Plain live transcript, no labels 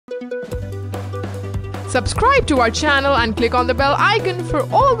Subscribe to our channel and click on the bell icon for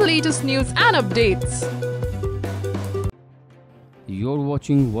all the latest news and updates. You're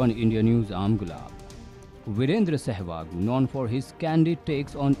watching One India News. I'm Gulab. Virender Sehwag, known for his candid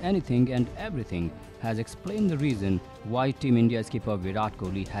takes on anything and everything, has explained the reason why Team India skipper Virat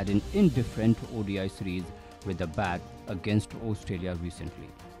Kohli had an indifferent ODI series with the bat against Australia recently.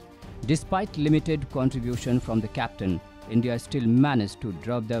 Despite limited contribution from the captain, India still managed to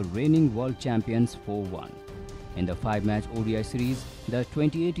drub the reigning world champions 4-1. In the 5-match ODI series, the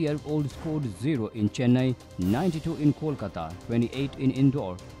 28-year-old scored 0 in Chennai, 92 in Kolkata, 28 in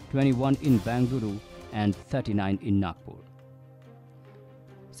Indore, 21 in Bangalore and 39 in Nagpur.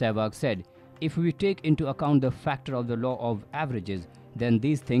 Sehwag said, "If we take into account the factor of the law of averages, then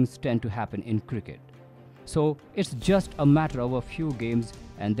these things tend to happen in cricket. So it's just a matter of a few games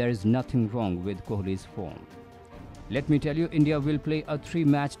and there is nothing wrong with Kohli's form. Let me tell you, India will play a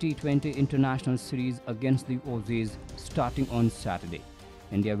 3-match T20 international series against the Aussies starting on Saturday.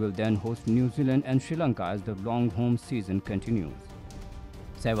 India will then host New Zealand and Sri Lanka as the long home season continues."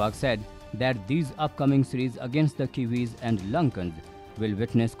 Sehwag said that these upcoming series against the Kiwis and Lankans will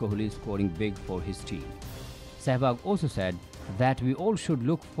witness Kohli scoring big for his team. Sehwag also said that we all should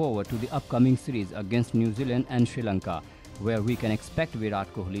look forward to the upcoming series against New Zealand and Sri Lanka, where we can expect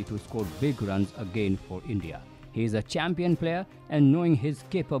Virat Kohli to score big runs again for India. He is a champion player and knowing his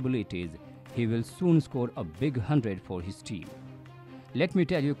capabilities, he will soon score a big 100 for his team. Let me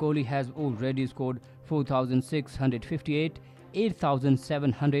tell you, Kohli has already scored 4,658,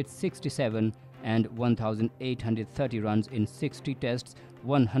 8,767 and 1,830 runs in 60 tests,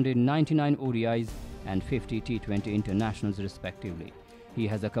 199 ODIs and 50 T20 internationals respectively. He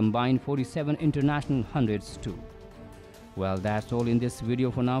has a combined 47 international hundreds too. Well, that's all in this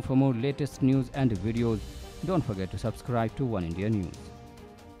video for now. For more latest news and videos, don't forget to subscribe to One India News.